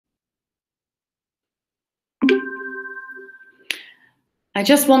I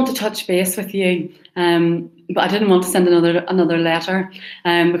just want to touch base with you, but I didn't want to send another letter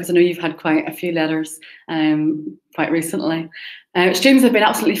because I know you've had quite a few letters quite recently. Students have been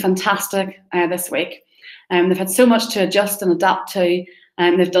absolutely fantastic this week. They've had so much to adjust and adapt to,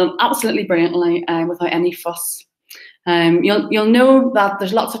 and they've done absolutely brilliantly without any fuss. You'll know that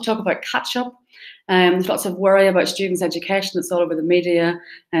there's lots of talk about catch-up. There's lots of worry about students' education. It's all over the media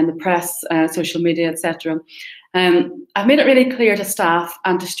and the press, social media, etc. I've made it really clear to staff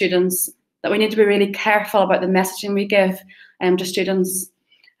and to students that we need to be really careful about the messaging we give to students.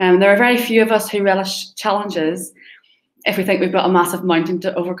 There are very few of us who relish challenges if we think we've got a massive mountain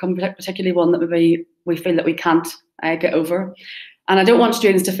to overcome, particularly one that we feel that we can't get over. And I don't want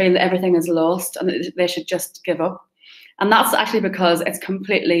students to feel that everything is lost and that they should just give up. And that's actually because it's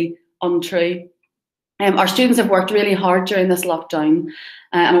completely untrue. Our students have worked really hard during this lockdown,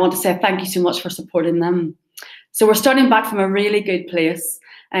 and I want to say thank you so much for supporting them. So we're starting back from a really good place.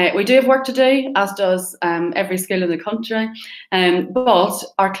 We do have work to do, as does every school in the country, but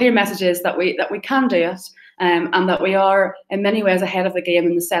our clear message is that we can do it, and that we are in many ways ahead of the game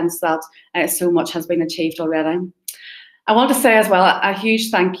in the sense that so much has been achieved already. I want to say as well a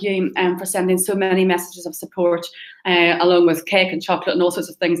huge thank you for sending so many messages of support, along with cake and chocolate and all sorts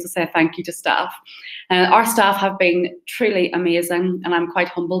of things to say thank you to staff. Our staff have been truly amazing, and I'm quite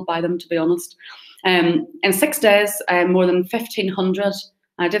humbled by them, to be honest. In 6 days, more than 1,500,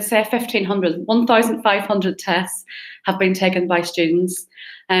 I did say 1,500, 1,500 tests have been taken by students.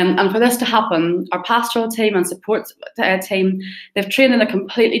 And for this to happen, our pastoral team and support team, they've trained in a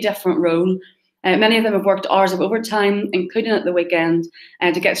completely different role. Many of them have worked hours of overtime, including at the weekend,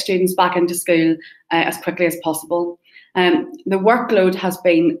 to get students back into school as quickly as possible. The workload has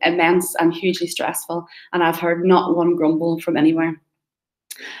been immense and hugely stressful, and I've heard not one grumble from anywhere.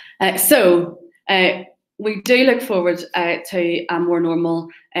 We do look forward to a more normal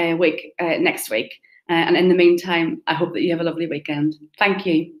week next week. And in the meantime, I hope that you have a lovely weekend. Thank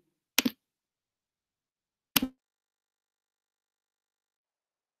you.